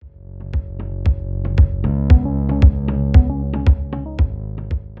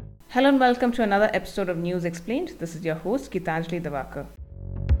Hello and welcome to another episode of News Explained. This is your host, Gitanjali Davakar.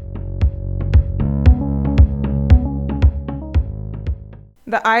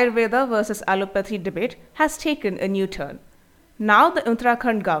 The Ayurveda versus allopathy debate has taken a new turn. Now the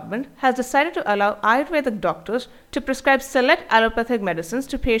Uttarakhand government has decided to allow Ayurvedic doctors to prescribe select allopathic medicines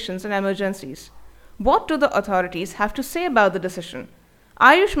to patients in emergencies. What do the authorities have to say about the decision?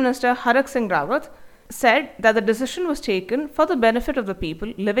 Ayush Minister Harak Singh Rawat said that the decision was taken for the benefit of the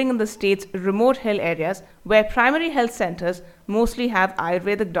people living in the state's remote hill areas where primary health centers mostly have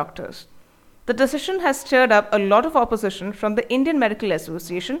Ayurvedic doctors. The decision has stirred up a lot of opposition from the Indian Medical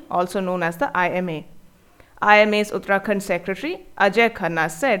Association, also known as the IMA. IMA's Uttarakhand secretary, Ajay Khanna,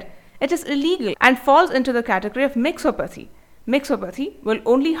 said it is illegal and falls into the category of mixopathy. Mixopathy will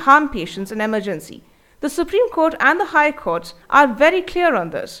only harm patients in emergency. The Supreme Court and the High Courts are very clear on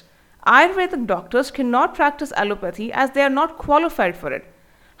this. Ayurvedic doctors cannot practice allopathy as they are not qualified for it.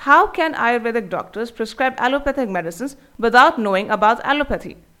 How can Ayurvedic doctors prescribe allopathic medicines without knowing about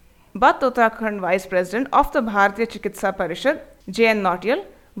allopathy? But the Uttarakhand Vice President of the Bharatiya Chikitsa Parishad, J.N. Nautiyal,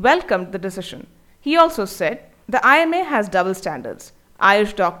 welcomed the decision. He also said the IMA has double standards.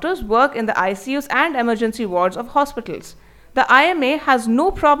 Ayush doctors work in the ICUs and emergency wards of hospitals. The IMA has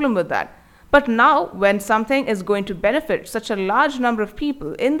no problem with that. But now, when something is going to benefit such a large number of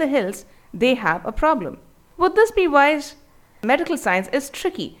people in the hills, they have a problem. Would this be wise? Medical science is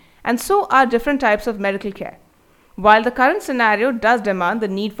tricky, and so are different types of medical care. While the current scenario does demand the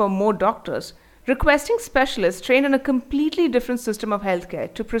need for more doctors, requesting specialists trained in a completely different system of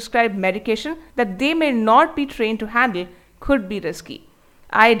healthcare to prescribe medication that they may not be trained to handle could be risky.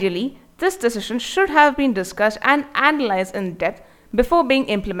 Ideally, this decision should have been discussed and analyzed in depth before being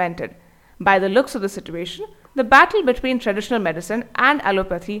implemented. By the looks of the situation, the battle between traditional medicine and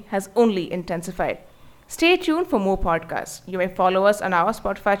allopathy has only intensified. Stay tuned for more podcasts. You may follow us on our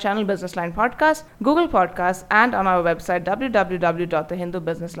Spotify channel Business Line Podcast, Google Podcasts, and on our website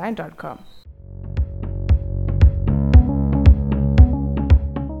www.thehindubusinessline.com.